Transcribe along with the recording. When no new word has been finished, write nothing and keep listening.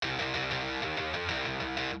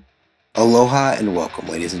Aloha and welcome,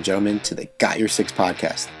 ladies and gentlemen, to the Got Your Six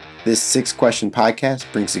podcast. This 6-question podcast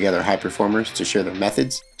brings together high performers to share their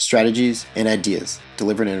methods, strategies, and ideas,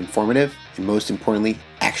 delivered in an informative and, most importantly,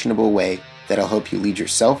 actionable way that'll help you lead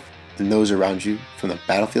yourself and those around you from the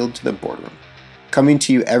battlefield to the boardroom. Coming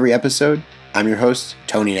to you every episode, I'm your host,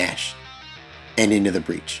 Tony Nash. And into the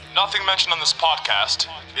breach. Nothing mentioned on this podcast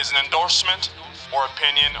is an endorsement or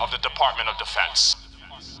opinion of the Department of Defense.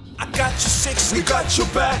 I got your six, we got your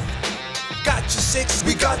back. Got your six,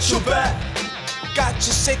 we got your back. Got your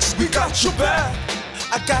six, we got your back.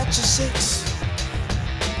 I got your six.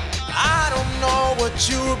 I don't know what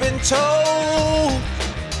you've been told.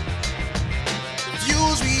 The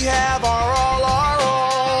views we have are all our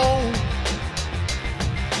own.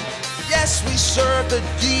 Yes, we serve the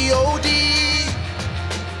DOD,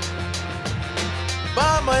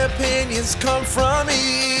 but my opinions come from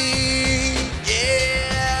me.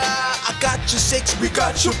 Yeah, I got your six, we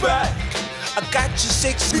got your back. I got your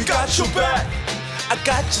six, we got your back. I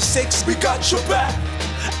got your six, we got your back.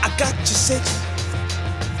 I got your six.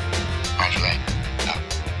 Roger that.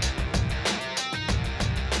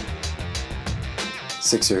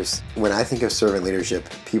 Sixers, when I think of servant leadership,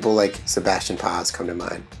 people like Sebastian come to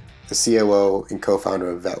mind, the COO and co-founder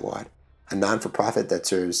of VetWad, a non-for-profit that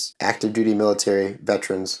serves active duty military,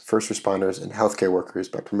 veterans, first responders, and healthcare workers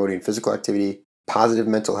by promoting physical activity, positive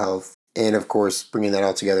mental health, and of course, bringing that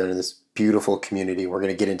all together in this beautiful community. We're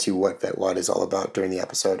going to get into what VetWad is all about during the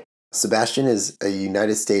episode. Sebastian is a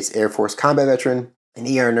United States Air Force combat veteran, an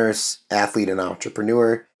ER nurse, athlete, and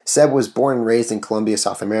entrepreneur. Seb was born and raised in Colombia,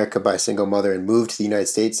 South America by a single mother and moved to the United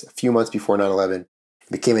States a few months before 9/11 and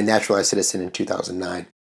became a naturalized citizen in 2009.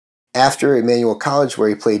 After Emmanuel College, where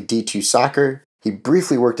he played D2 soccer, he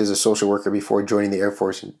briefly worked as a social worker before joining the Air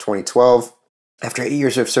Force in 2012. After 8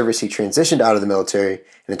 years of service, he transitioned out of the military,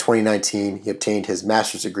 and in 2019, he obtained his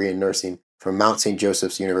master's degree in nursing from Mount St.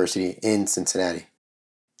 Joseph's University in Cincinnati.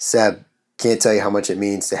 Seb, can't tell you how much it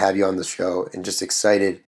means to have you on the show, and just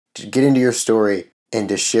excited to get into your story and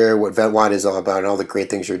to share what VetWad is all about and all the great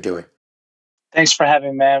things you're doing. Thanks for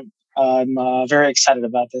having me, man. I'm very excited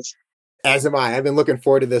about this. As am I. I've been looking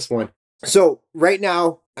forward to this one. So right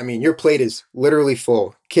now, your plate is literally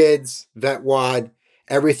full. Kids, VetWad,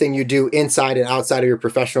 everything you do inside and outside of your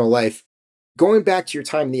professional life. Going back to your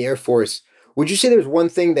time in the Air Force, would you say there's one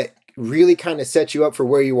thing that really kind of set you up for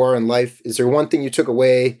where you are in life? Is there one thing you took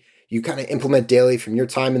away, you kind of implement daily from your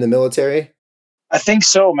time in the military? I think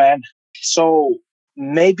so, man. So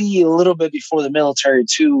maybe a little bit before the military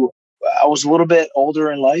too. I was a little bit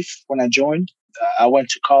older in life when I joined. I went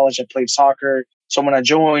to college, I played soccer. So when I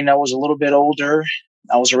joined, I was a little bit older.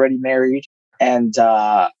 I was already married. And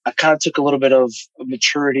I kind of took a little bit of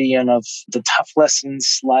maturity and of the tough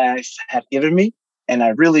lessons life had given me. And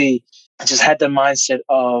I just had the mindset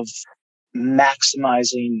of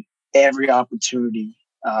maximizing every opportunity,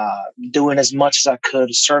 doing as much as I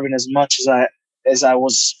could, serving as much as I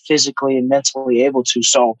was physically and mentally able to.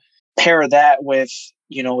 So pair that with,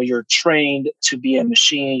 you're trained to be a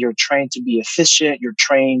machine, you're trained to be efficient, you're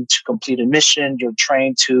trained to complete a mission, you're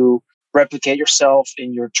trained to replicate yourself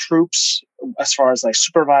in your troops as far as like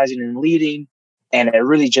supervising and leading. And it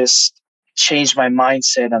really just changed my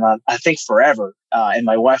mindset. And I think forever, and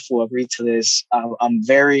my wife will agree to this, I'm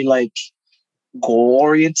very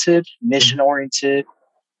goal-oriented, mission-oriented,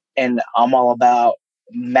 and I'm all about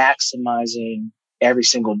maximizing every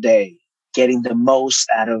single day, getting the most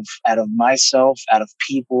out of myself, out of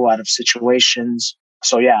people, out of situations.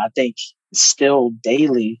 So yeah, I think still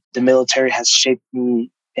daily, the military has shaped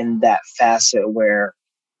me in that facet where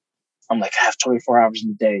I'm like, I have 24 hours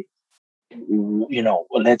in a day.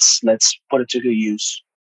 Let's put it to good use.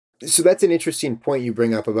 So that's an interesting point you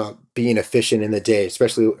bring up about being efficient in the day,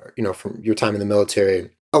 especially, from your time in the military.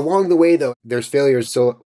 Along the way, though, there's failures.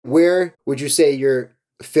 So where would you say your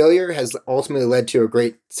failure has ultimately led to a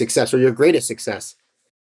great success or your greatest success?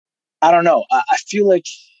 I don't know. I feel like,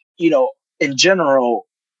 in general,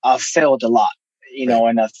 I've failed a lot, right.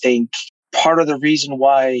 And I think part of the reason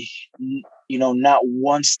why, not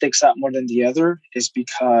one sticks out more than the other is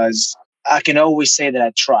because I can always say that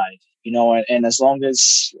I tried, and as long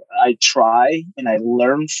as I try and I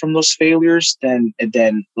learn from those failures, then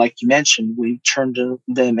like you mentioned, we turn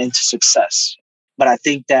them into success. But I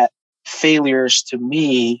think that failures to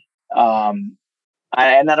me, and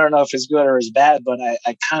I don't know if it's good or it's bad, but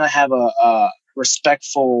I kind of have a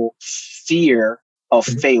respectful fear of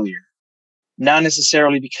failure. Not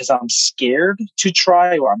necessarily because I'm scared to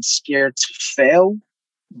try or I'm scared to fail,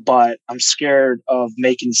 but I'm scared of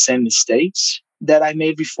making the same mistakes that I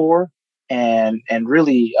made before and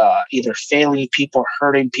really either failing people,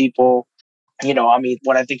 hurting people. I mean,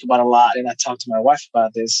 what I think about a lot, and I talk to my wife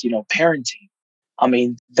about this, parenting. I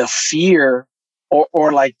mean, the fear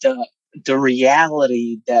or like the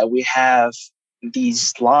reality that we have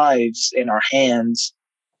these lives in our hands,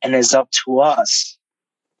 and it's up to us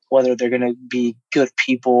whether they're going to be good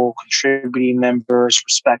people, contributing members,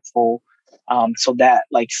 respectful. So that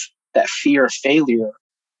that fear of failure,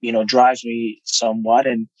 drives me somewhat.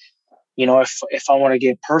 And if I want to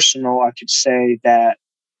get personal, I could say that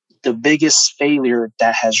the biggest failure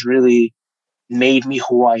that has really made me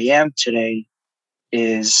who I am today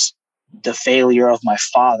is the failure of my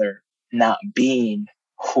father not being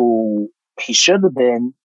who he should have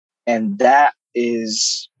been. And that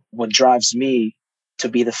is what drives me to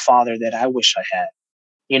be the father that I wish I had,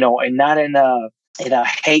 and not in a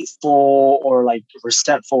hateful or like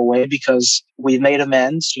resentful way, because we made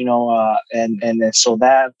amends, and so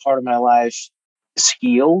that part of my life is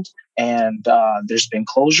healed, and there's been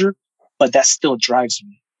closure, but that still drives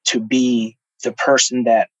me to be the person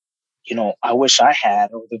that I wish I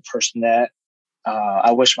had, or the person that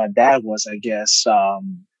I wish my dad was, I guess.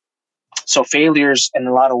 So failures, in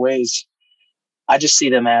a lot of ways, I just see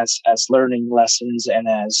them as learning lessons, and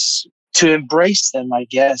as to embrace them, I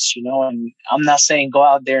guess. And I'm not saying go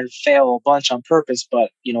out there and fail a bunch on purpose,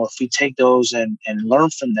 but if we take those and learn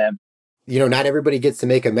from them. Not everybody gets to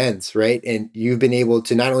make amends, right? And you've been able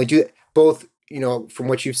to not only do it, both, from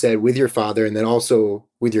what you've said with your father and then also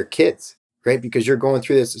with your kids, right? Because you're going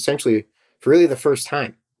through this essentially for really the first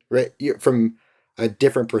time, right? From a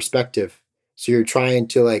different perspective. So you're trying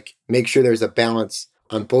to like make sure there's a balance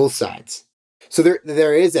on both sides. So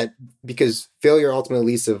there is that, because failure ultimately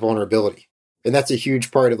leads to vulnerability. And that's a huge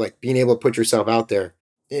part of like being able to put yourself out there.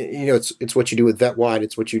 It's what you do with VetWad.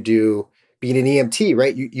 It's what you do being an EMT,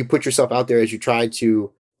 right? You put yourself out there as you try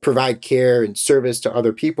to provide care and service to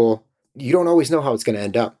other people. You don't always know how it's going to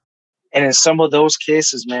end up. And in some of those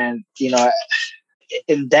cases, man,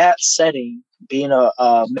 in that setting, being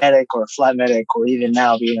a medic or a flight medic, or even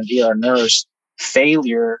now being a ER nurse,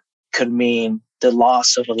 failure could mean the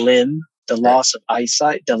loss of a limb, the loss of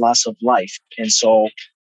eyesight, the loss of life. And so,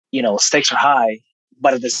 stakes are high,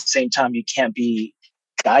 but at the same time, you can't be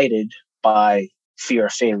guided by fear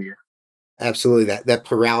of failure. Absolutely. That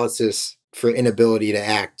paralysis for inability to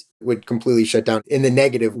act would completely shut down. And the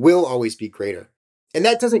negative will always be greater. And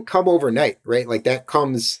that doesn't come overnight, right? Like that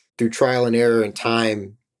comes through trial and error and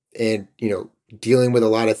time, and, dealing with a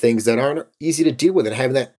lot of things that aren't easy to deal with, and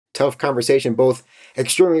having that tough conversation, both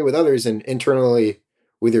externally with others and internally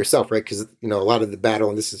with yourself, right? Because, a lot of the battle,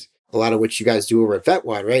 and this is a lot of what you guys do over at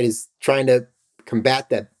VetWad, right, is trying to combat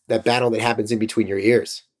that battle that happens in between your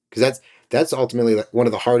ears. Because that's ultimately one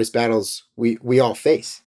of the hardest battles we all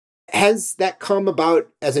face. Has that come about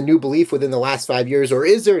as a new belief within the last 5 years, or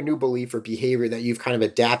is there a new belief or behavior that you've kind of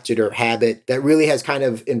adapted or habit that really has kind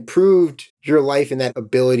of improved your life in that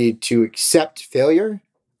ability to accept failure,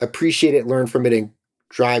 appreciate it, learn from it, and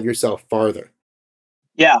drive yourself farther?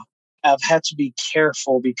 Yeah, I've had to be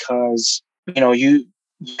careful because, you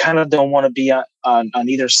kind of don't want to be on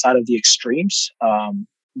either side of the extremes.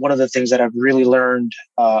 One of the things that I've really learned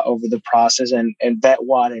over the process, and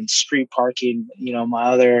VetWad and street parking,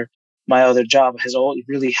 my other job has always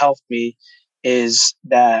really helped me, is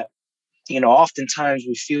that oftentimes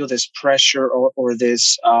we feel this pressure, or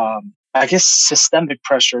this I guess systemic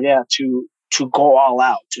pressure, yeah, to go all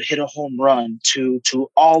out, to hit a home run, to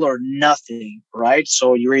all or nothing, right?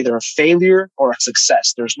 So you're either a failure or a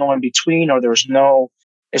success. There's no in between, or there's no.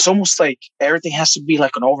 It's almost like everything has to be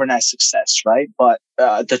like an overnight success, right? But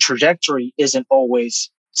the trajectory isn't always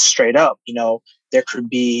straight up. There could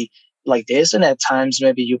be like this, and at times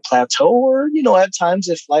maybe you plateau, or at times,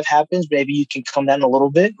 if life happens, maybe you can come down a little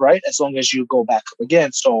bit, right? As long as you go back up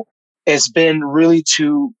again. So it's been really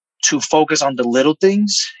to focus on the little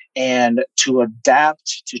things, and to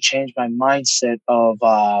adapt, to change my mindset of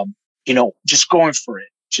just going for it,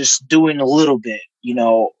 just doing a little bit.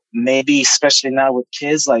 Maybe especially now with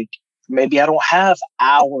kids, like maybe I don't have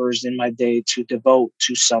hours in my day to devote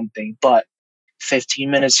to something, but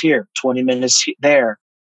 15 minutes here, 20 minutes there,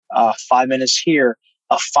 5 minutes here.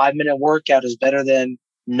 A 5 minute workout is better than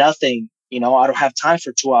nothing. I don't have time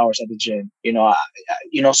for 2 hours at the gym.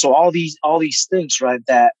 So all these things, right,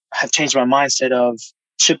 that have changed my mindset of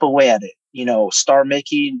chip away at it. Start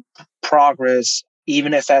making progress,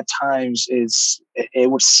 even if at times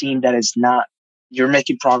it would seem that it's not. You're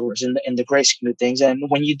making progress in the great scheme of things, and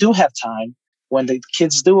when you do have time, when the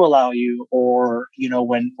kids do allow you, or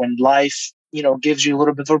when life gives you a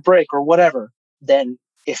little bit of a break or whatever, then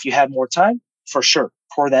if you have more time, for sure,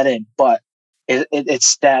 pour that in. But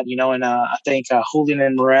it's that, and I think Julian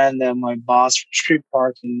and Miranda, my boss from Street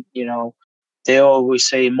Park, and They always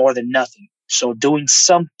say more than nothing. So doing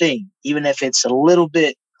something, even if it's a little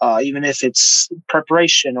bit, even if it's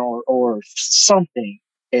preparation or something,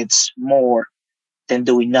 it's more than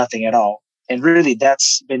doing nothing at all. And really,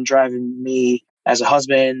 that's been driving me as a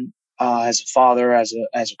husband, as a father, as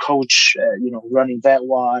a coach. Running vet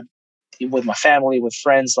wad with my family, with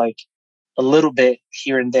friends, like a little bit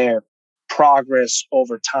here and there, progress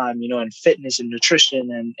over time. In fitness and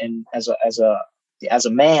nutrition, and as a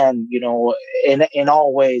man, in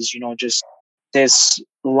all ways, just this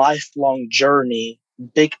lifelong journey,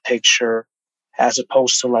 big picture, as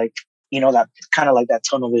opposed to that kind of like that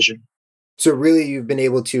tunnel vision. So really, you've been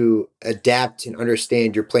able to adapt and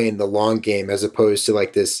understand you're playing the long game as opposed to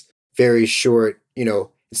like this very short,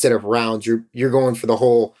 instead of rounds, you're going for the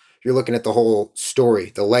whole. You're looking at the whole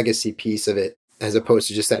story, the legacy piece of it, as opposed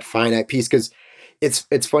to just that finite piece. Because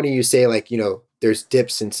it's funny you say like there's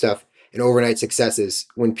dips and stuff and overnight successes.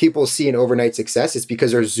 When people see an overnight success, it's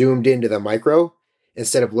because they're zoomed into the micro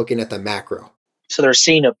instead of looking at the macro. So they're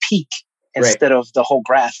seeing a peak Right. instead of the whole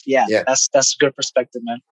graph. Yeah. Yeah. That's a good perspective,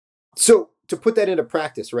 man. So to put that into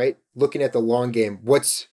practice, right? Looking at the long game,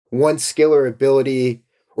 what's one skill or ability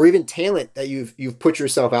or even talent that you've put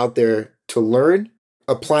yourself out there to learn,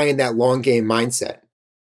 applying that long game mindset?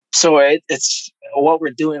 So it's what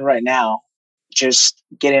we're doing right now, just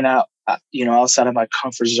getting out, outside of my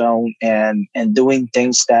comfort zone and doing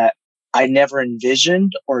things that I never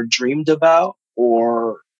envisioned or dreamed about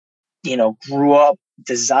or, grew up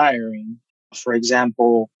desiring. For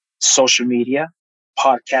example, social media,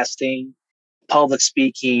 podcasting, public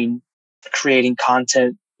speaking, creating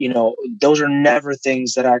content. Those are never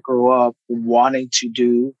things that I grew up wanting to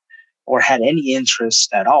do or had any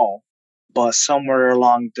interest at all. But somewhere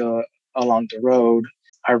along the road,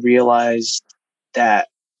 I realized that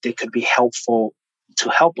they could be helpful to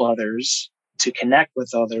help others, to connect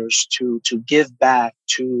with others, to give back,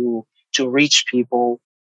 to reach people.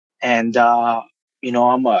 And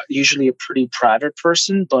I'm usually a pretty private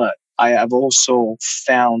person, but I have also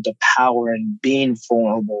found the power in being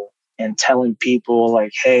vulnerable and telling people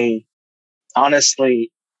like, hey,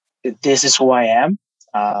 honestly, this is who I am.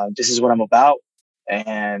 This is what I'm about.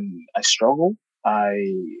 And I struggle. I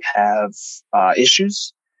have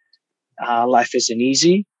issues. Life isn't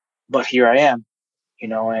easy, but here I am,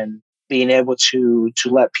 and being able to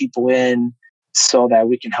let people in so that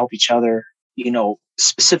we can help each other,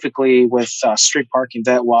 specifically with street parking,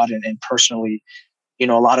 vet wad, and personally, a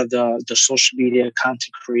lot of the social media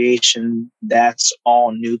content creation, that's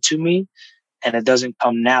all new to me and it doesn't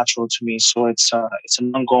come natural to me. So it's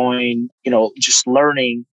an ongoing, just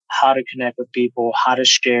learning how to connect with people, how to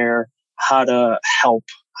share, how to help,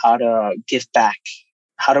 how to give back,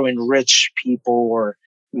 how to enrich people, or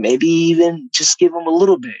maybe even just give them a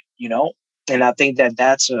little bit. And I think that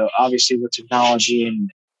that's obviously with technology and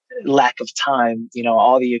lack of time,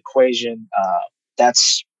 all the equation.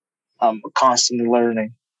 That's constantly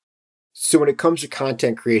learning. So when it comes to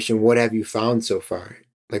content creation, what have you found so far?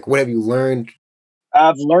 Like, what have you learned?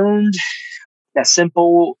 I've learned that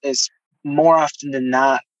simple is more often than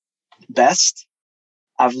not best.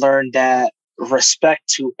 I've learned that respect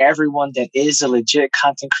to everyone that is a legit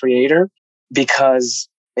content creator because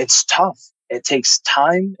it's tough. It takes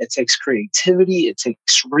time, it takes creativity, it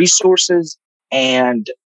takes resources. And,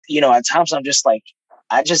 at times I'm just like,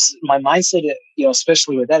 my mindset,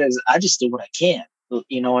 especially with that is I just do what I can,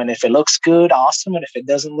 and if it looks good, awesome. And if it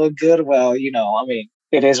doesn't look good, well,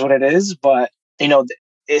 it is what it is. But, you know,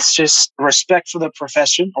 it's just respect for the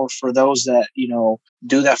profession or for those that,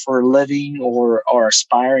 do that for a living or are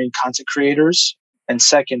aspiring content creators. And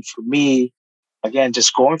second, for me, again,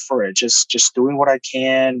 just going for it, just doing what I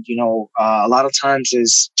can. A lot of times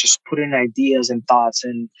is just putting ideas and thoughts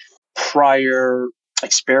and prior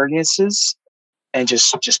experiences and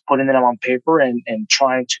just putting them on paper and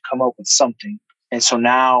trying to come up with something. And so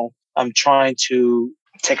now I'm trying to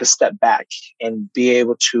take a step back and be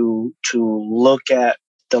able to look at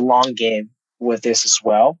the long game with this as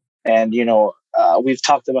well. And we've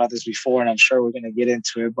talked about this before, and I'm sure we're going to get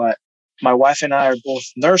into it. But my wife and I are both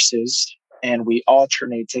nurses, and we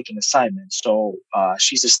alternate taking assignments. So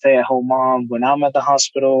she's a stay-at-home mom when I'm at the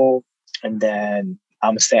hospital, and then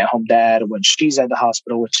I'm a stay-at-home dad when she's at the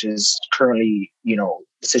hospital, which is currently, the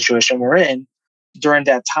situation we're in. During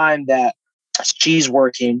that time that she's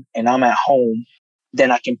working and I'm at home,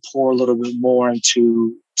 then I can pour a little bit more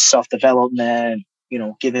into self-development,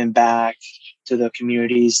 giving back to the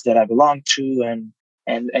communities that I belong to.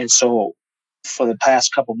 And so for the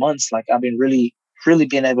past couple months, like I've been really, really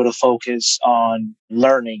being able to focus on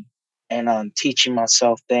learning and on teaching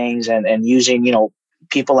myself things and using,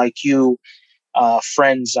 people like you,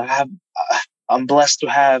 friends. I have I'm blessed to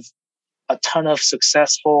have a ton of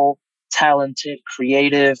successful, talented,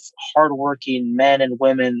 creative, hardworking men and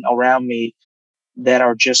women around me that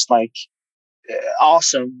are just like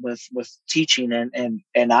awesome with teaching,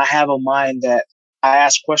 and I have a mind that I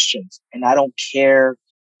ask questions, and I don't care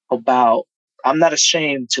about. I'm not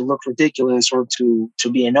ashamed to look ridiculous or to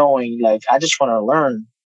be annoying. Like, I just want to learn,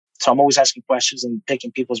 so I'm always asking questions and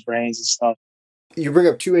picking people's brains and stuff. You bring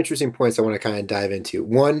up two interesting points I want to kind of dive into.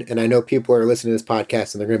 One, and I know people are listening to this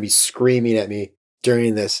podcast and they're going to be screaming at me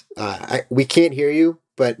during this. We can't hear you,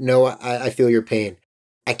 but no, I feel your pain.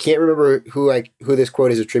 I can't remember who this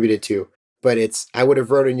quote is attributed to, but it's, I would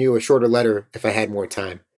have written you a shorter letter if I had more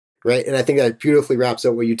time, right? And I think that beautifully wraps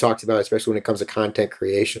up what you talked about, especially when it comes to content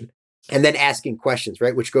creation. And then asking questions,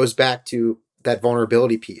 right? Which goes back to that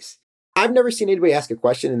vulnerability piece. I've never seen anybody ask a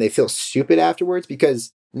question and they feel stupid afterwards,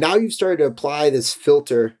 because now you've started to apply this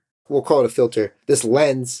filter, we'll call it a filter, this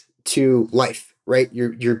lens to life, right?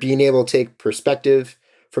 You're being able to take perspective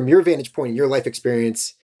from your vantage point, your life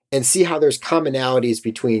experience, and see how there's commonalities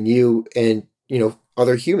between you and,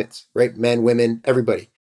 other humans, right? Men, women, everybody.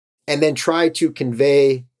 And then try to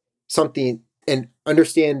convey something and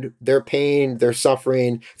understand their pain, their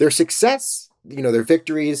suffering, their success, their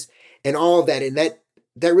victories, and all of that. And that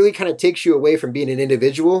really kind of takes you away from being an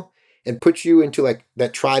individual and puts you into like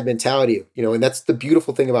that tribe mentality, and that's the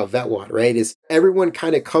beautiful thing about Vetwad, right? Is everyone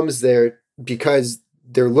kind of comes there because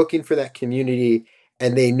they're looking for that community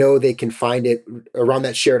and they know they can find it around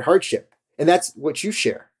that shared hardship. And that's what you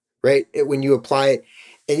share, right? When you apply it.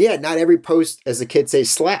 And yeah, not every post, as the kids say,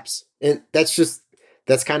 slaps. And that's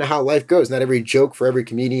kind of how life goes. Not every joke for every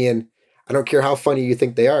comedian, I don't care how funny you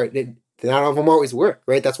think they are, not all of them always work,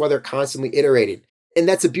 right? That's why they're constantly iterating. And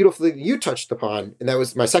that's a beautiful thing you touched upon. And that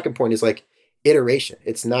was my second point, is like iteration.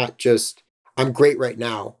 It's not just, I'm great right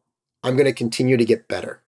now, I'm going to continue to get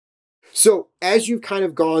better. So as you've kind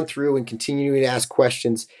of gone through and continuing to ask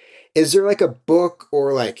questions, is there like a book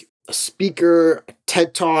or like a speaker, a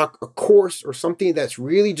TED Talk, a course, or something that's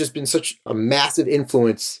really just been such a massive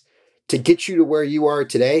influence to get you to where you are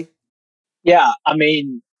today? Yeah, I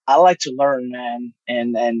mean, I like to learn, man,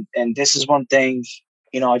 and this is one thing.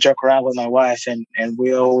 I joke around with my wife, and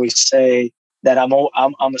we always say that I'm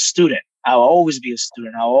a student. I'll always be a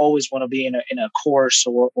student. I'll always want to be in a course,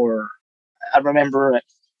 or I remember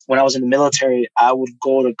when I was in the military, I would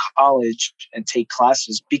go to college and take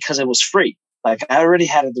classes because it was free. Like, I already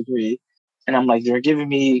had a degree, and I'm like, they're giving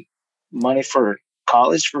me money for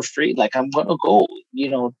college for free. Like, I'm gonna go,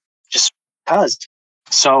 just cause.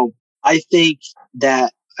 So I think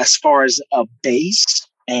that as far as a base,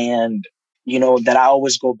 and that I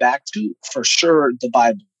always go back to, for sure, the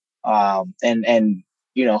Bible, and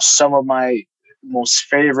some of my most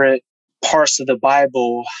favorite parts of the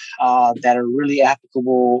Bible that are really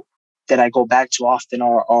applicable, that I go back to often,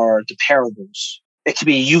 are the parables. It can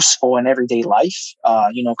be useful in everyday life,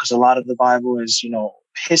 because a lot of the Bible is,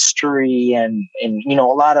 history and a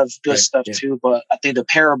lot of good stuff too. But I think the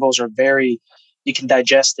parables are you can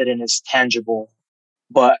digest it and it's tangible.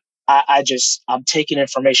 But I'm taking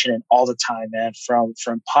information in all the time, man, from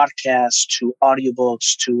podcasts to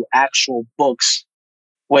audiobooks to actual books,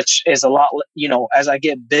 which is a lot, as I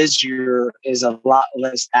get busier, is a lot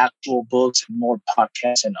less actual books and more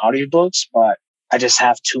podcasts and audiobooks, but I just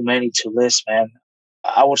have too many to list, man.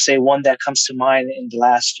 I would say one that comes to mind in the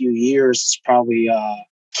last few years is probably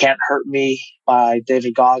Can't Hurt Me by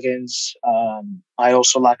David Goggins. I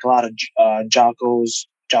also like a lot of Jocko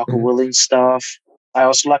Willink stuff. I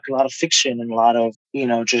also like a lot of fiction and a lot of,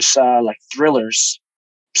 just like thrillers.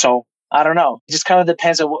 So I don't know. It just kind of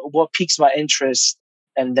depends on what piques my interest.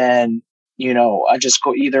 And then, I just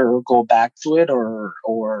either go back to it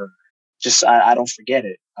or just, I don't forget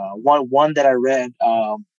it. One that I read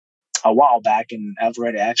a while back, and I've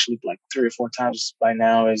read it actually like 3 or 4 times by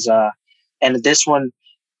now, is, and this one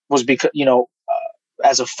was because,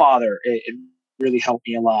 as a father, it really helped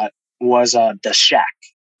me a lot, was The Shack.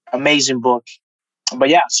 Amazing book. But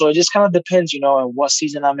yeah, so it just kind of depends, on what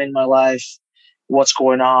season I'm in my life, what's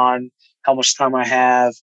going on, how much time I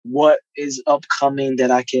have, what is upcoming that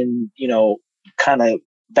I can, kind of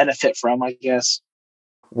benefit from, I guess.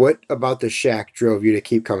 What about The Shack drove you to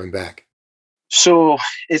keep coming back? So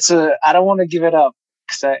I don't want to give it up,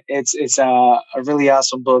 because it's a really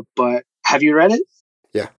awesome book, but have you read it?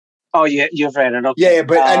 Yeah. Oh, you've read it. Okay. Yeah,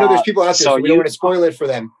 but I know there's people out there, so we don't want to spoil it for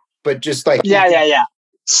them, but just like... Yeah.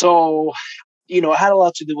 So, it had a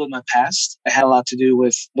lot to do with my past. It had a lot to do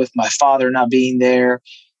with my father not being there,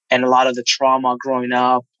 and a lot of the trauma growing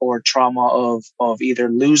up, or trauma of either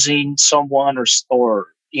losing someone or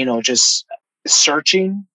just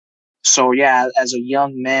searching. So yeah, as a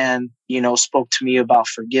young man, spoke to me about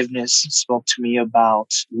forgiveness, spoke to me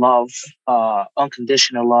about love,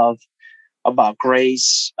 unconditional love, about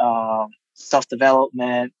grace, self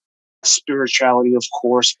development, spirituality, of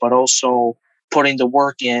course, but also putting the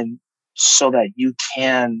work in so that you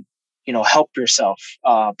can, help yourself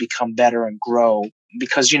become better and grow.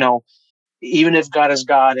 Because, even if God is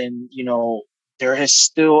God and, there is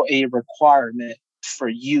still a requirement for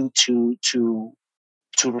you to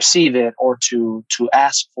receive it or to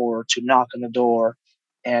ask for, to knock on the door.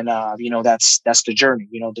 And that's the journey.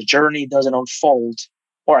 The journey doesn't unfold,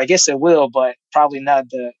 or I guess it will, but probably not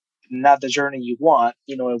the journey you want.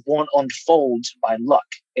 It won't unfold by luck.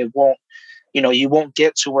 It won't, you won't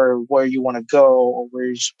get to where you want to go or where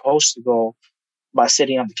you're supposed to go by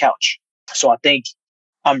sitting on the couch. So I think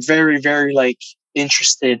I'm very, very like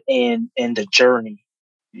interested in the journey,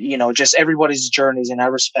 just everybody's journeys, and I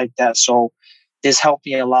respect that. So this helped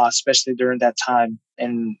me a lot, especially during that time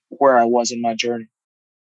and where I was in my journey.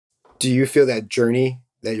 Do you feel that journey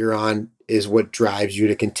that you're on is what drives you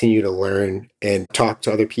to continue to learn and talk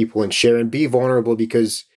to other people and share and be vulnerable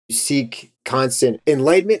because you seek constant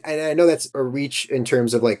enlightenment? And I know that's a reach in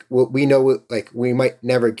terms of like what we know, like we might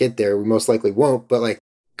never get there. We most likely won't, but like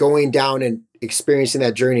going down and experiencing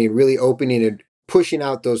that journey and really opening and pushing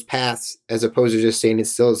out those paths as opposed to just staying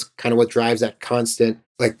still is kind of what drives that constant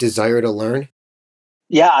like desire to learn.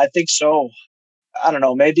 Yeah, I think so. I don't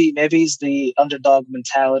know. Maybe it's the underdog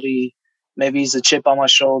mentality. Maybe it's the chip on my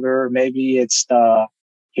shoulder. Maybe it's the,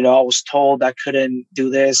 I was told I couldn't do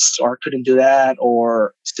this or couldn't do that,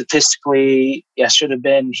 or statistically, I should have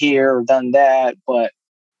been here or done that. But,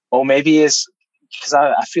 or maybe it's because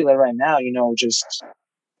I feel it right now, just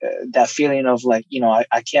that feeling of like,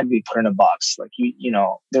 I can't be put in a box. Like,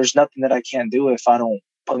 there's nothing that I can't do if I don't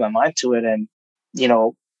put my mind to it. And, you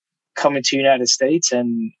know, coming to United States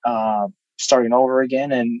and starting over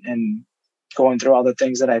again and going through all the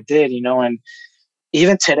things that I did, and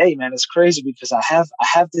even today, man, it's crazy because I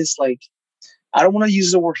have this like, I don't want to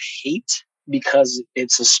use the word hate because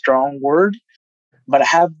it's a strong word, but I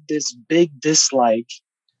have this big dislike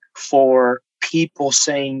for people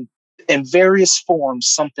saying in various forms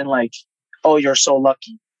something like, "Oh, you're so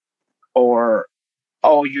lucky," or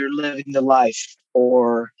 "Oh, you're living the life,"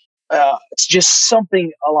 or it's just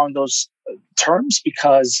something along those terms,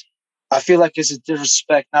 because I feel like it's a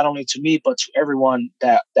disrespect not only to me but to everyone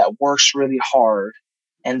that works really hard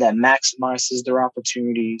and that maximizes their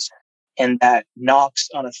opportunities and that knocks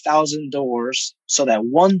on 1,000 doors so that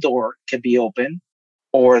one door can be open,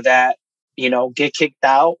 or that get kicked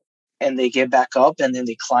out and they get back up and then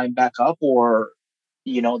they climb back up, or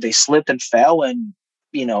they slip and fell and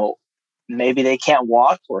you know maybe they can't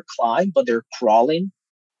walk or climb but they're crawling.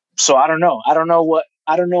 So I don't know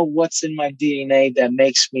what's in my DNA that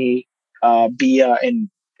makes me be and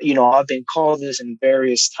I've been called this in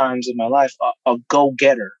various times in my life, a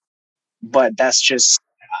go-getter, but that's just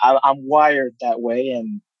I'm wired that way.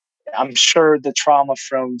 And I'm sure the trauma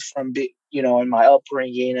from in my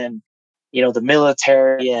upbringing and the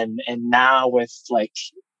military and now with like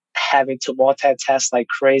having to multitask like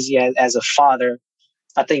crazy as a father,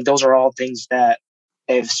 I think those are all things that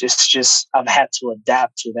it's just I've had to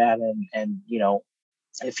adapt to that. And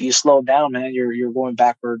if you slow down, man, you're going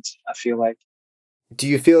backwards, I feel like. Do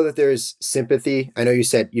you feel that there's sympathy? I know you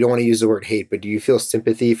said you don't want to use the word hate, but do you feel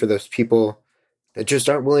sympathy for those people that just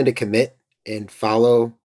aren't willing to commit and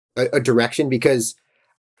follow a direction? Because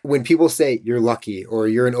when people say you're lucky or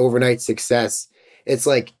you're an overnight success, it's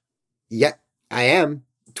like, yeah, I am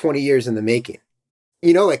 20 years in the making.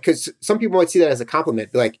 Like, because some people might see that as a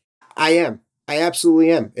compliment, be like, I am. I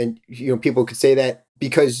absolutely am. And, people could say that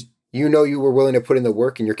because you were willing to put in the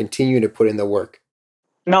work and you're continuing to put in the work.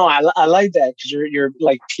 No, I like that because you're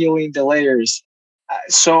like peeling the layers.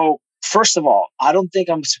 So first of all, I don't think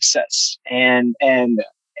I'm a success, and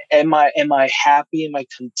am I happy? Am I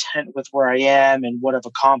content with where I am and what I've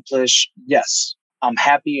accomplished? Yes, I'm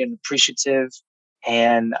happy and appreciative,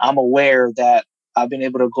 and I'm aware that I've been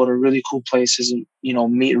able to go to really cool places and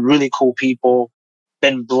meet really cool people.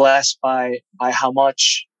 Been blessed by how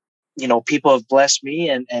much people have blessed me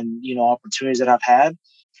and opportunities that I've had,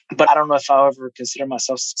 but I don't know if I'll ever consider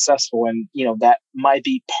myself successful. And, that might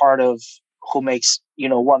be part of what makes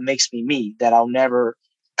me me, that I'll never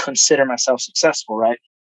consider myself successful. Right.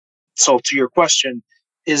 So to your question,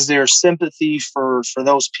 is there sympathy for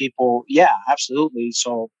those people? Yeah, absolutely.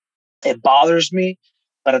 So it bothers me,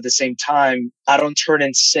 but at the same time, I don't turn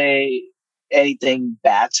and say anything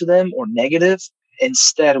bad to them or negative.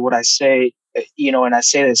 Instead, what I say, and I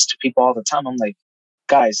say this to people all the time, I'm like,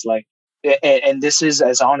 guys, like, and this is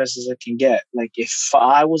as honest as it can get. Like if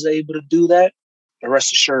I was able to do that,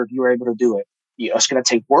 rest assured you were able to do it. It's going to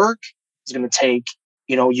take work. It's going to take,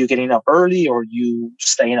 you getting up early or you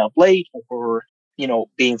staying up late or,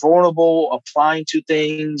 being vulnerable, applying to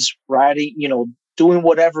things, writing, doing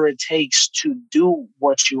whatever it takes to do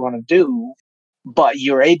what you want to do, but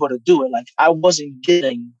you're able to do it. Like I wasn't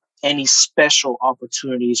getting any special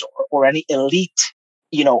opportunities or any elite,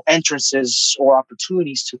 entrances or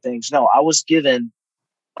opportunities to things. No, I was given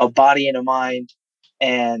a body and a mind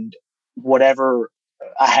and whatever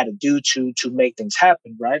I had to do to make things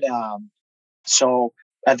happen, right? So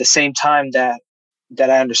at the same time that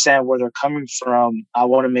I understand where they're coming from, I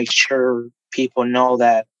want to make sure people know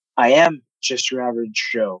that I am just your average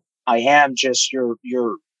Joe. I am just your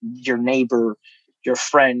neighbor, your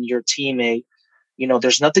friend, your teammate.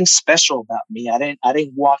 There's nothing special about me. I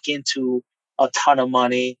didn't walk into a ton of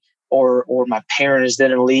money or my parents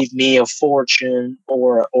didn't leave me a fortune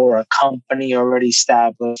or a company already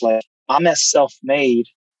established. Like I'm as self-made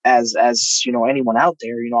as anyone out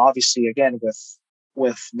there. Obviously again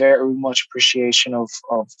with very much appreciation of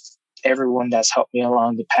everyone that's helped me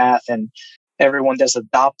along the path and everyone that's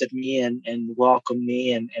adopted me and welcomed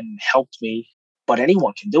me and helped me. But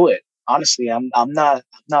anyone can do it. Honestly, I'm not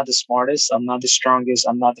the smartest, I'm not the strongest,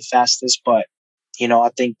 I'm not the fastest, but I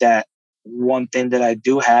think that one thing that I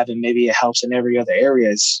do have, and maybe it helps in every other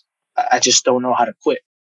area, is I just don't know how to quit.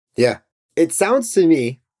 Yeah. It sounds to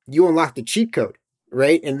me you unlocked the cheat code,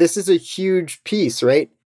 right? And this is a huge piece,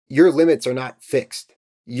 right? Your limits are not fixed.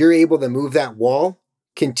 You're able to move that wall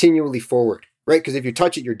continually forward, right? Because if you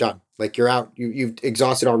touch it, you're done. Like you're out, you've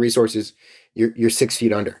exhausted all resources, you're 6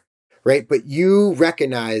 feet under, right? But you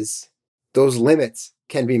recognize those limits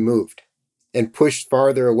can be moved and pushed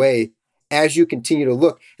farther away as you continue to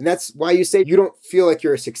look. And that's why you say you don't feel like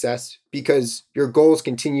you're a success because your goals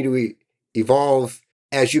continue to evolve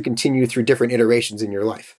as you continue through different iterations in your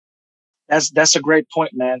life. That's a great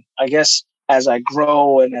point, man. I guess as I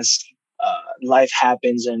grow and as life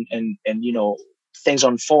happens and things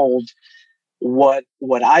unfold, what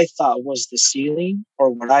I thought was the ceiling or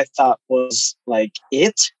what I thought was like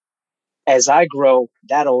it, as I grow,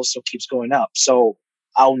 that also keeps going up. So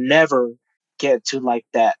I'll never get to like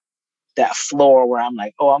that floor where I'm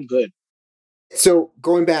like, oh, I'm good. So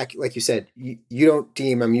going back, like you said, you don't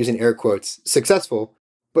deem, I'm using air quotes, successful,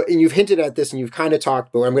 but and you've hinted at this and you've kind of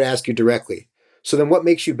talked, but I'm going to ask you directly. So then what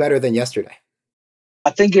makes you better than yesterday?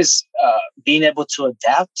 I think is being able to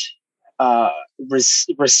adapt, uh,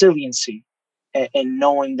 resiliency, and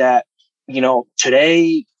knowing that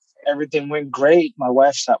today everything went great. My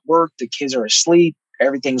wife's at work, the kids are asleep,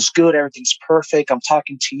 everything's good, everything's perfect. I'm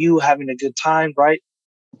talking to you, having a good time, right?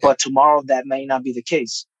 Yep. But tomorrow that may not be the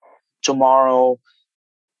case. Tomorrow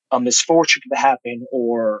a misfortune could happen,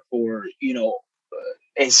 or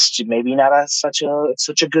it's maybe not such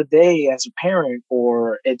a good day as a parent,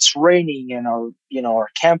 or it's raining and our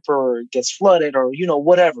camper gets flooded, or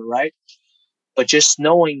whatever, right? But just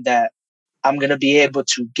knowing that I'm gonna be able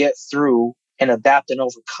to get through and adapt and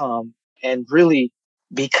overcome, and really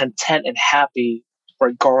be content and happy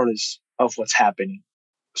regardless of what's happening.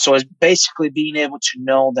 So it's basically being able to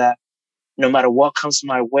know that no matter what comes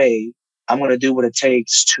my way, I'm going to do what it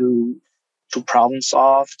takes to problem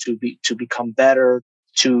solve, to become better,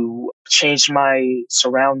 to change my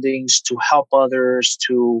surroundings, to help others,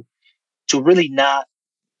 to really not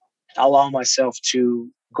allow myself to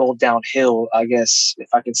go downhill, I guess, if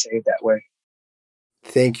I can say it that way.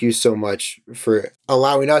 Thank you so much for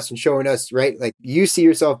allowing us and showing us, right? Like you see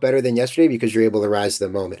yourself better than yesterday because you're able to rise to the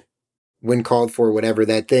moment. When called for, whatever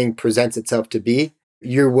that thing presents itself to be,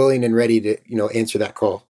 you're willing and ready to, answer that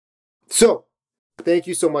call. So thank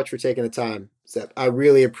you so much for taking the time, Seth. I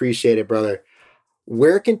really appreciate it, brother.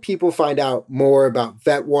 Where can people find out more about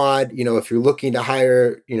VetWad? If you're looking to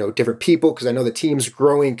hire, different people, because I know the team's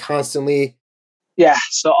growing constantly. Yeah,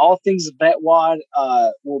 so all things VetWad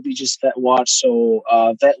will be just VetWad. So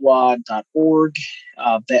vetwad.org,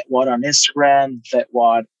 VetWad on Instagram,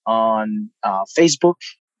 VetWad on Facebook.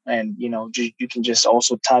 And, you can just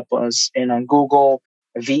also type us in on Google,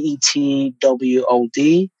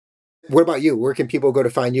 VETWOD. What about you? Where can people go to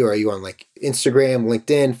find you? Are you on like Instagram,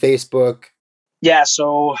 LinkedIn, Facebook? Yeah,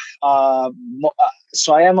 so I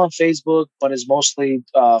am on Facebook, but it's mostly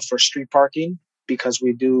for street parking because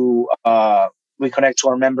we connect to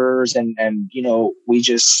our members and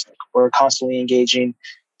we're constantly engaging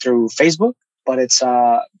through Facebook, but it's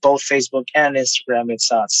both Facebook and Instagram. It's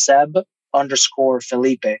Seb underscore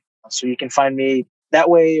Felipe. So you can find me that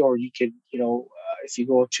way, or you could if you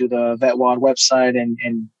go to the VetWad website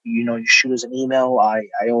and you shoot us an email. I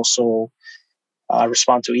also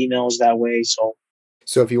respond to emails that way.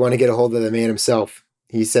 So if you want to get a hold of the man himself,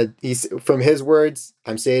 he's from his words,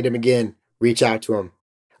 I'm saying to him again, reach out to him.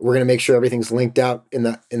 We're going to make sure everything's linked out in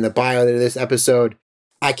the bio of this episode.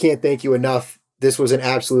 I can't thank you enough. This was an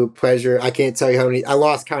absolute pleasure. I can't tell you I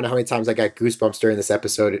lost count of how many times I got goosebumps during this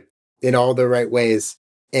episode in all the right ways.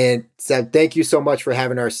 And Seb, thank you so much for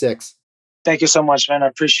having our 6. Thank you so much, man. I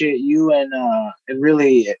appreciate you. And it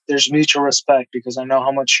really, there's mutual respect because I know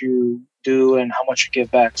how much you do and how much you give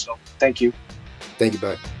back. So thank you. Thank you,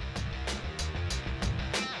 bud.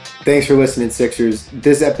 Thanks for listening, Sixers.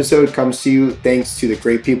 This episode comes to you thanks to the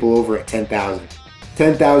great people over at 10,000.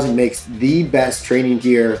 10,000 makes the best training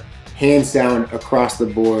gear, hands down, across the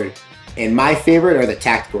board. And my favorite are the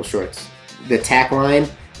tactical shorts. The tack line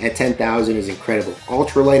at 10,000 is incredible.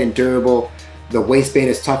 Ultra light and durable. The waistband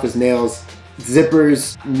is tough as nails.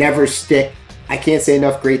 Zippers never stick. I can't say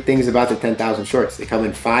enough great things about the 10,000 shorts. They come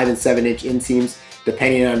in 5 and 7 inch inseams,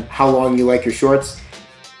 depending on how long you like your shorts.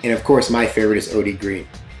 And of course, my favorite is OD Green.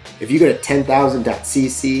 If you go to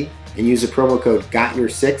 10,000.cc and use the promo code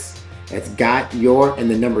GOTYOUR6, that's got your and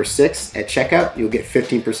the number 6 at checkout, you'll get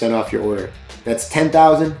 15% off your order. That's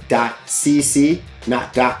 10,000.cc,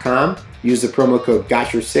 not .com. Use the promo code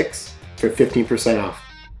GOTYOUR6 for 15% off.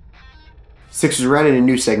 Sixers are running a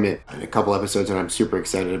new segment in a couple episodes, and I'm super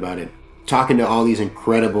excited about it. Talking to all these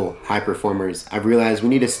incredible high performers, I've realized we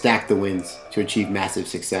need to stack the wins to achieve massive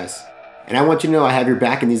success. And I want you to know I have your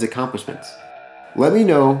back in these accomplishments. Let me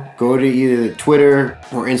know. Go to either Twitter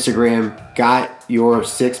or Instagram, Got Your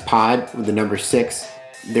 6 Pod with the number 6.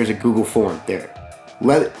 There's a Google form there.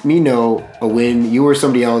 Let me know a win you or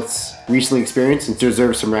somebody else recently experienced and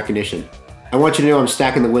deserves some recognition. I want you to know I'm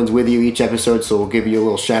stacking the wins with you each episode, so we'll give you a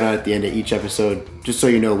little shout out at the end of each episode, just so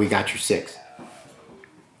you know we got your 6.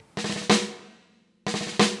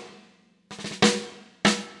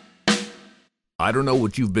 I don't know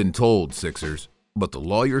what you've been told, Sixers, but the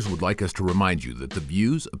lawyers would like us to remind you that the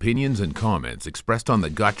views, opinions, and comments expressed on the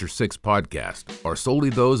Got Your 6 podcast are solely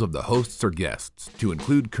those of the hosts or guests, to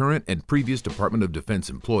include current and previous Department of Defense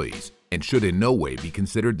employees, and should in no way be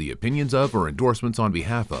considered the opinions of or endorsements on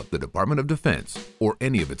behalf of the Department of Defense or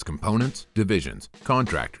any of its components, divisions,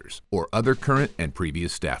 contractors, or other current and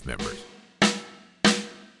previous staff members.